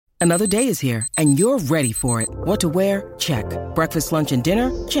Another day is here, and you're ready for it. What to wear? Check. Breakfast, lunch, and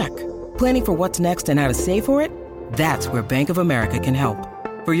dinner? Check. Planning for what's next and how to save for it? That's where Bank of America can help.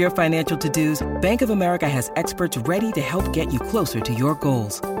 For your financial to-dos, Bank of America has experts ready to help get you closer to your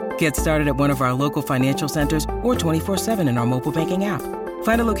goals. Get started at one of our local financial centers or 24/7 in our mobile banking app.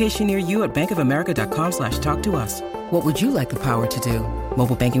 Find a location near you at bankofamerica.com/talktous. What would you like the power to do?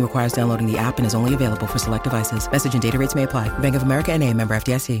 Mobile banking requires downloading the app and is only available for select devices. Message and data rates may apply. Bank of America N.A., member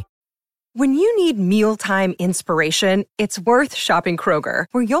FDIC. When you need mealtime inspiration, it's worth shopping Kroger,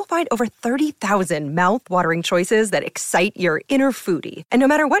 where you'll find over 30,000 mouth-watering choices that excite your inner foodie. And no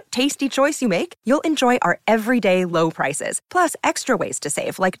matter what tasty choice you make, you'll enjoy our everyday low prices, plus extra ways to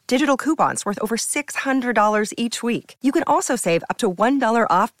save, like digital coupons worth over $600 each week. You can also save up to $1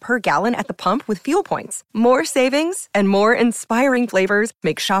 off per gallon at the pump with fuel points. More savings and more inspiring flavors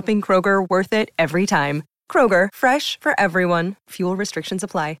make shopping Kroger worth it every time. Kroger, fresh for everyone. Fuel restrictions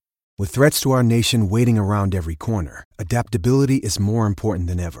apply. With threats to our nation waiting around every corner, adaptability is more important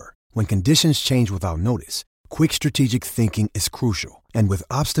than ever. When conditions change without notice, quick strategic thinking is crucial. And with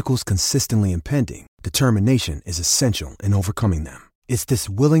obstacles consistently impending, determination is essential in overcoming them. It's this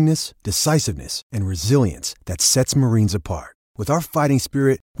willingness, decisiveness, and resilience that sets Marines apart. With our fighting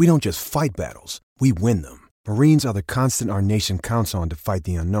spirit, we don't just fight battles, we win them. Marines are the constant our nation counts on to fight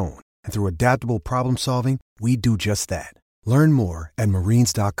the unknown. And through adaptable problem solving, we do just that. Learn more at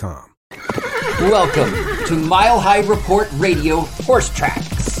marines.com. Welcome to Mile High Report Radio Horse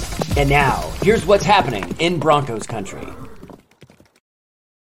Tracks. And now, here's what's happening in Broncos country.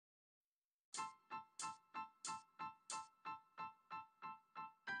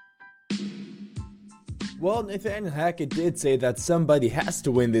 Well, Nathaniel Hackett did say that somebody has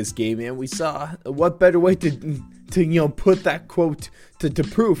to win this game, and we saw what better way to put that quote to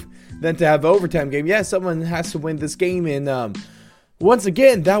proof than to have an overtime game. Yeah, someone has to win this game, and once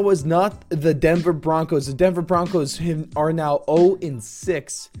again, that was not the Denver Broncos. The Denver Broncos are now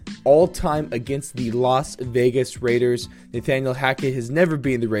 0-6 all-time against the Las Vegas Raiders. Nathaniel Hackett has never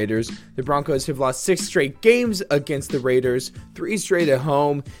beaten the Raiders. The Broncos have lost 6 straight games against the Raiders, 3 straight at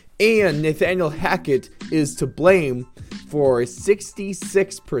home, and Nathaniel Hackett is to blame for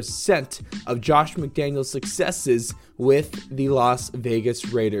 66% of Josh McDaniels' successes with the Las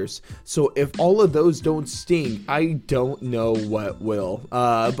Vegas Raiders. So if all of those don't sting, I don't know what will.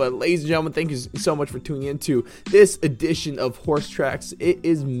 But ladies and gentlemen, thank you so much for tuning into this edition of Horse Tracks. It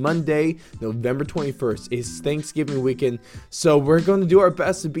is Monday, November 21st. It's Thanksgiving weekend, so we're going to do our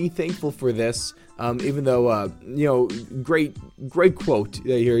best to be thankful for this. Even though, great quote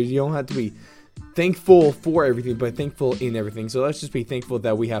here. You don't have to be thankful for everything, but thankful in everything. So let's just be thankful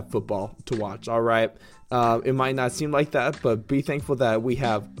that we have football to watch. All right. It might not seem like that, but be thankful that we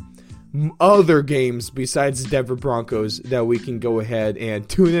have other games besides the Denver Broncos that we can go ahead and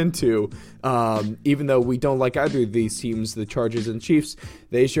tune into. Even though we don't like either of these teams, the Chargers and Chiefs,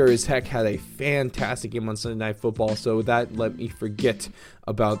 they sure as heck had a fantastic game on Sunday Night Football, so that let me forget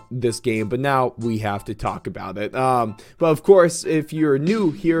about this game, but now we have to talk about it. But of course, if you're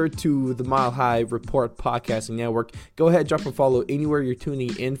new here to the Mile High Report Podcasting Network, go ahead, drop a follow anywhere you're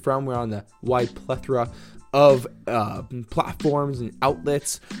tuning in from. We're on the wide plethora of platforms and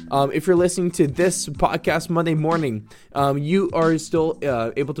outlets. If you're listening to this podcast Monday morning, you are still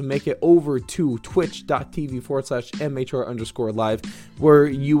able to make it over to twitch.tv/MHR_live, where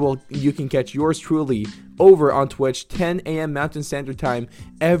you can catch yours truly over on Twitch, 10 a.m. Mountain Standard Time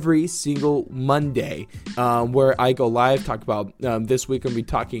every single Monday, where I go live, talk about, this week I'm going to be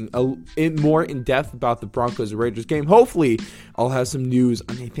talking more in depth about the Broncos and Raiders game. Hopefully, I'll have some news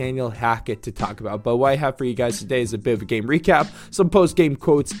on Nathaniel Hackett to talk about, but what I have for you guys today is a bit of a game recap, some post-game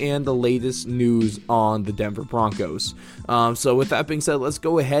quotes, and the latest news on the Denver Broncos. So with that being said, let's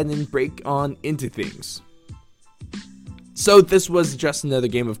go ahead and break on into things. So this was just another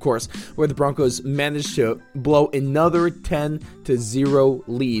game, of course, where the Broncos managed to blow another 10-0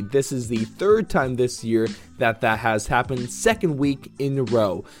 lead. This is the third time this year that has happened, second week in a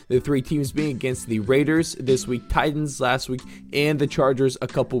row. The three teams being against the Raiders this week, Titans last week, and the Chargers a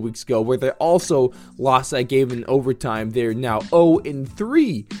couple weeks ago, where they also lost that game in overtime. They're now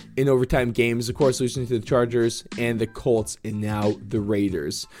 0-3 in overtime games, of course, losing to the Chargers and the Colts, and now the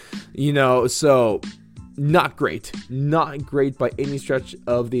Raiders. So not great by any stretch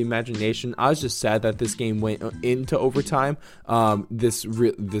of the imagination. I was just sad that this game went into overtime. This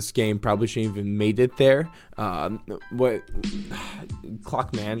game probably shouldn't even made it there. Clock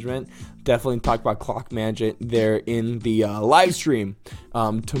management, definitely talk about clock management there in the live stream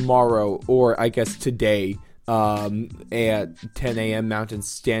tomorrow, or I guess today, at 10 a.m. Mountain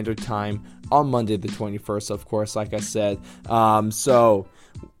Standard Time on Monday the 21st, of course, like I said. So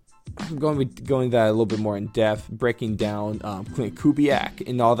I'm going to be going that a little bit more in depth, breaking down Clint Kubiak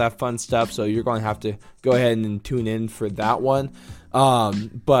and all that fun stuff. So you're going to have to go ahead and tune in for that one.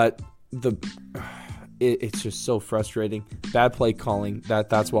 But it's just so frustrating. Bad play calling.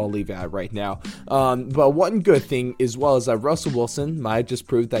 That's what I'll leave it at right now. But one good thing as well is that Russell Wilson might have just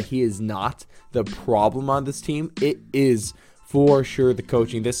proved that he is not the problem on this team. It is for sure the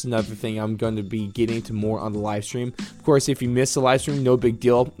coaching. This is another thing I'm going to be getting to more on the live stream. Of course, if you missed the live stream, no big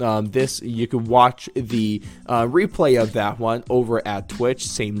deal. This you can watch the replay of that one over at Twitch,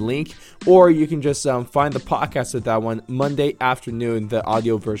 same link, or you can just find the podcast of that one Monday afternoon. The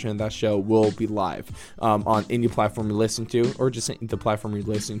audio version of that show will be live on any platform you listen to, or just the platform you're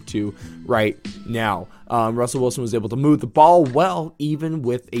listening to right now. Russell Wilson was able to move the ball well, even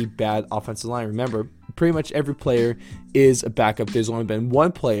with a bad offensive line. Remember, pretty much every player is a backup. There's only been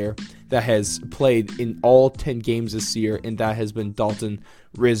one player that has played in all 10 games this year, and that has been Dalton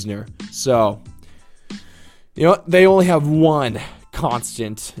Risner. So, they only have one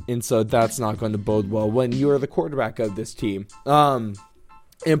constant, and so that's not going to bode well when you are the quarterback of this team. And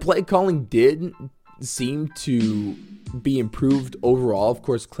play calling did seem to be improved overall. Of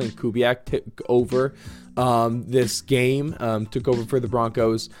course, Clint Kubiak took over this game, took over for the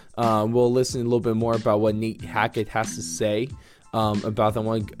Broncos. We'll listen a little bit more about what Nate Hackett has to say about that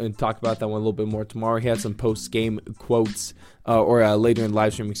one, and talk about that one a little bit more tomorrow. He had some post-game quotes, or later in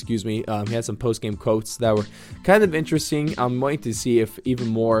live stream, excuse me. He had some post-game quotes that were kind of interesting. I'm waiting to see if even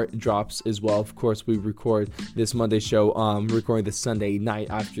more drops as well. Of course, we record this Monday show, recording this Sunday night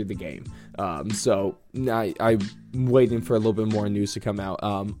after the game. So I'm waiting for a little bit more news to come out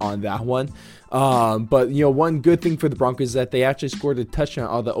on that one. But one good thing for the Broncos is that they actually scored a touchdown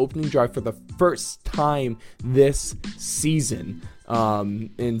on the opening drive for the first time this season.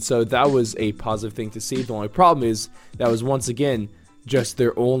 And so that was a positive thing to see. The only problem is that was once again just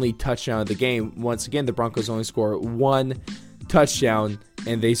their only touchdown of the game. Once again, the Broncos only score one touchdown,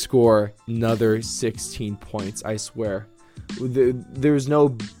 and they score another 16 points. I swear, there's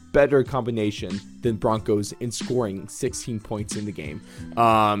no better combination than Broncos in scoring 16 points in the game.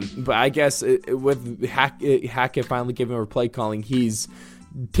 But I guess with Hackett finally giving over play calling, he's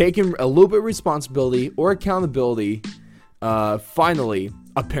taken a little bit of responsibility or accountability, finally,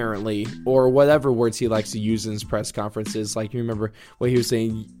 apparently, or whatever words he likes to use in his press conferences. Like, you remember what he was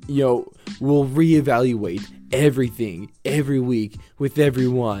saying, we'll reevaluate everything every week with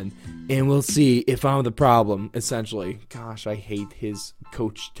everyone, and we'll see if I'm the problem, essentially. Gosh, I hate his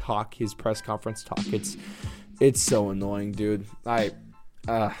coach talk, his press conference talk. It's so annoying, dude.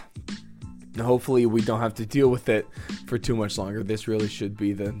 Hopefully we don't have to deal with it for too much longer. This really should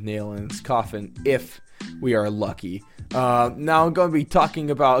be the nail in its coffin if we are lucky. Now I'm going to be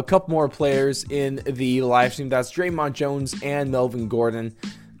talking about a couple more players in the live stream. That's Draymond Jones and Melvin Gordon.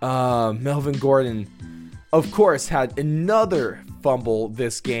 Melvin Gordon, of course, had another fumble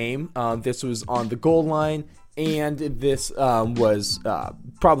this game. This was on the goal line, and this was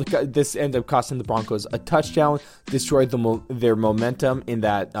probably, this ended up costing the Broncos a touchdown, destroyed their momentum in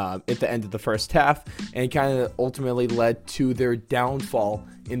that at the end of the first half, and kind of ultimately led to their downfall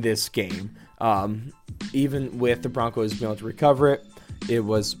in this game. Even with the Broncos being able to recover it, it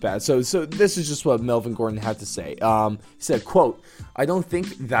was bad. So this is just what Melvin Gordon had to say. He said, quote, "I don't think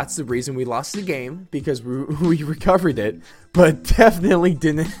that's the reason we lost the game, because we recovered it, but definitely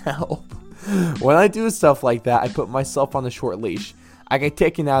didn't help. When I do stuff like that, I put myself on a short leash. I get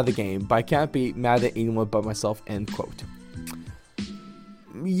taken out of the game, but I can't be mad at anyone but myself," end quote.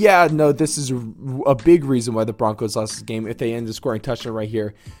 Yeah, no, this is a big reason why the Broncos lost this game. If they end up scoring a touchdown right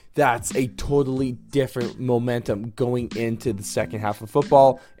here, that's a totally different momentum going into the second half of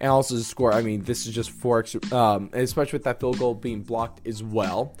football. And also the score, I mean, this is just especially with that field goal being blocked as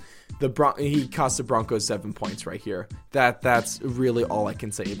well. He cost the Broncos 7 points right here. That's really all I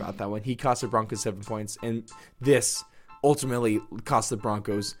can say about that one. He cost the Broncos 7 points, and this ultimately cost the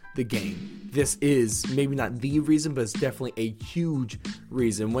Broncos the game. This is maybe not the reason, but it's definitely a huge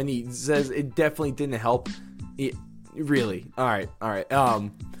reason. When he says it definitely didn't help, it really, all right.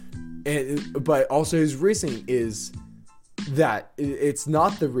 But also his reasoning is that it's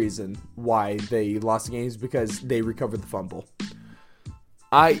not the reason why they lost the games, because they recovered the fumble.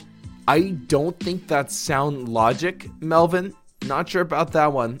 I don't think that's sound logic, Melvin. Not sure about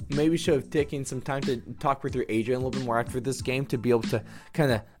that one. Maybe should have taken some time to talk with your agent a little bit more after this game to be able to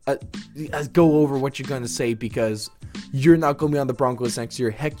kind of go over what you're going to say, because you're not going to be on the Broncos next year.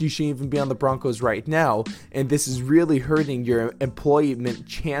 Heck, you shouldn't even be on the Broncos right now, and this is really hurting your employment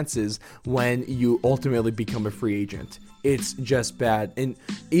chances when you ultimately become a free agent. It's just bad. And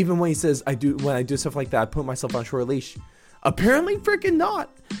even when he says, when I do stuff like that, I put myself on short leash. Apparently freaking not.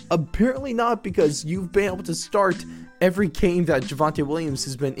 Apparently not, because you've been able to start every game that Javonte Williams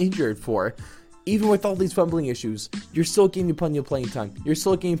has been injured for. Even with all these fumbling issues, you're still getting plenty of playing time. You're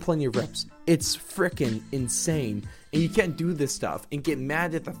still getting plenty of reps. It's freaking insane. And you can't do this stuff and get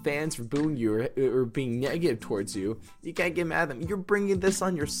mad at the fans for booing you or being negative towards you. You can't get mad at them. You're bringing this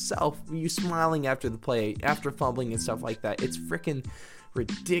on yourself. You smiling after the play, after fumbling and stuff like that. It's freaking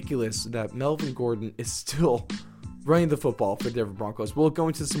ridiculous that Melvin Gordon is still running the football for the Denver Broncos. We'll go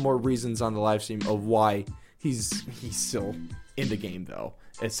into some more reasons on the live stream of why he's still in the game, though,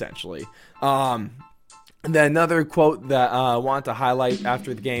 essentially. And then another quote that I wanted to highlight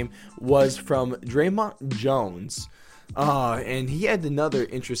after the game was from Draymond Jones. And he had another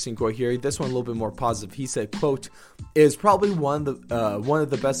interesting quote here. This one a little bit more positive. He said, quote, "It is probably one of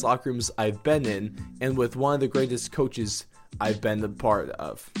the best locker rooms I've been in, and with one of the greatest coaches I've been a part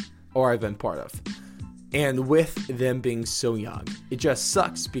of. And with them being so young, it just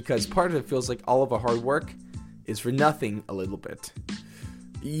sucks because part of it feels like all of our hard work is for nothing a little bit."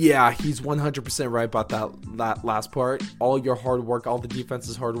 Yeah, he's 100% right about that last part. All your hard work, all the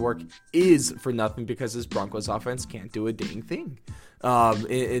defense's hard work is for nothing because this Broncos offense can't do a dang thing.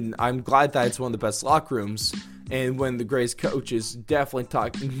 And I'm glad that it's one of the best locker rooms. And when the greatest coach is definitely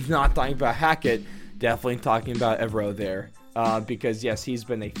not talking about Hackett, definitely talking about Evero there. Because, yes, he's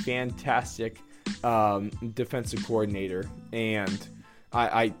been a fantastic defensive coordinator. And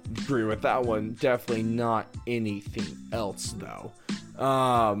I agree with that one. Definitely not anything else, though.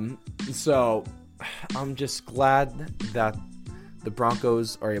 So I'm just glad that the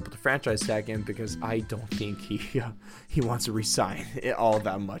Broncos are able to franchise tag him, because I don't think he wants to resign all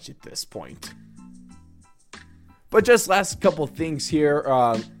that much at this point. But just last couple things here,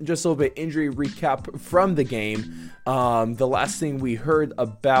 just a little bit injury recap from the game. The last thing we heard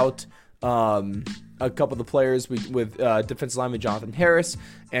about a couple of the players with defensive lineman Jonathan Harris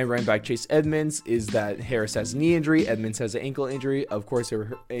and running back Chase Edmonds is that Harris has a knee injury, Edmonds has an ankle injury. Of course, they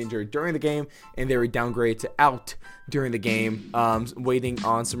were injured during the game, and they were downgraded to out during the game, waiting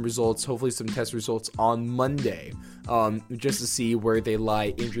on some results, hopefully some test results on Monday, just to see where they lie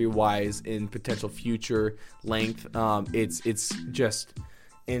injury-wise in potential future length. It's just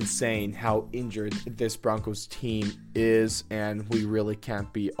insane how injured this Broncos team is, and we really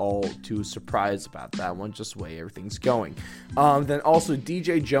can't be all too surprised about that one, just the way everything's going. Then also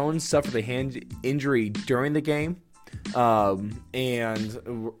DJ Jones suffered a hand injury during the game, and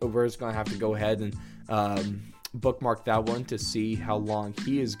we're just going to have to go ahead and bookmark that one to see how long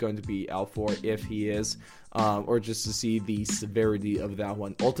he is going to be out for, if he is, or just to see the severity of that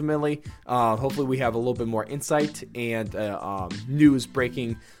one. Ultimately, hopefully we have a little bit more insight and news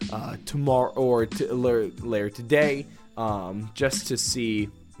breaking tomorrow or later today, just to see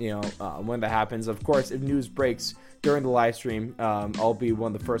when that happens. Of course, if news breaks during the live stream, I'll be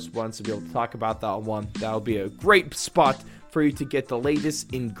one of the first ones to be able to talk about that one. That'll be a great spot for you to get the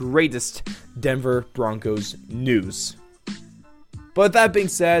latest and greatest Denver Broncos news. But with that being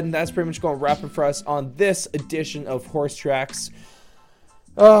said, that's pretty much going to wrap it for us on this edition of Horse Tracks.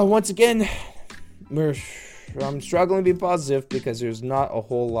 Once again, I'm struggling to be positive because there's not a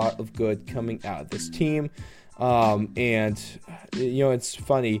whole lot of good coming out of this team. And it's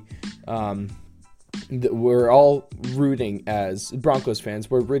funny. We're all rooting, as Broncos fans,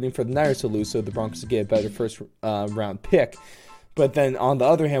 we're rooting for the Niners to lose so the Broncos to get a better first round pick. But then on the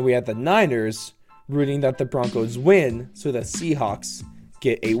other hand, we have the Niners rooting that the Broncos win so that Seahawks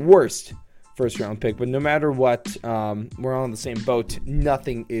get a worst first round pick. But no matter what, we're on the same boat.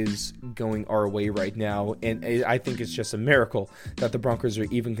 Nothing is going our way right now, and I think it's just a miracle that the Broncos are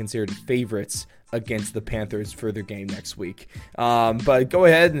even considered favorites against the Panthers for their game next week. But go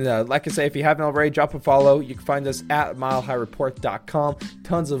ahead and, like I say, if you haven't already, drop a follow. You can find us at milehighReport.com.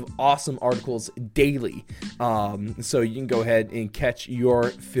 Tons of awesome articles daily. So you can go ahead and catch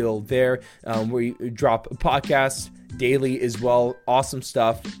your fill there. We drop podcasts daily as well. Awesome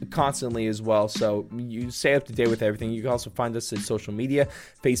stuff constantly as well. So you stay up to date with everything. You can also find us on social media,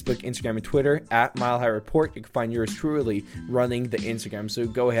 Facebook, Instagram, and Twitter at Mile High Report. You can find yours truly running the Instagram. So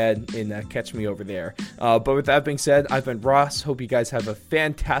go ahead and catch me over there. But with that being said, I've been Ross. Hope you guys have a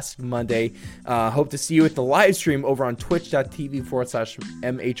fantastic Monday. Hope to see you at the live stream over on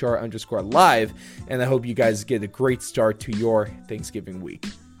twitch.tv/MHR_live. And I hope you guys get a great start to your Thanksgiving week.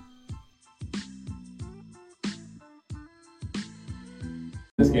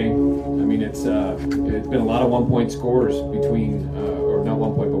 This game, I mean, it's been a lot of 1-point scores between, or not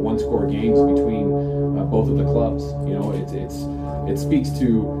 1 point, but 1 score games between both of the clubs. You know, it speaks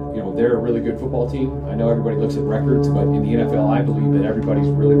to, they're a really good football team. I know everybody looks at records, but in the NFL, I believe that everybody's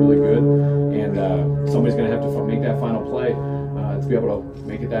really, really good, and somebody's going to have to make that final play to be able to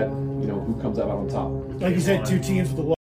make it that, who comes out on top. Like you said, two teams with a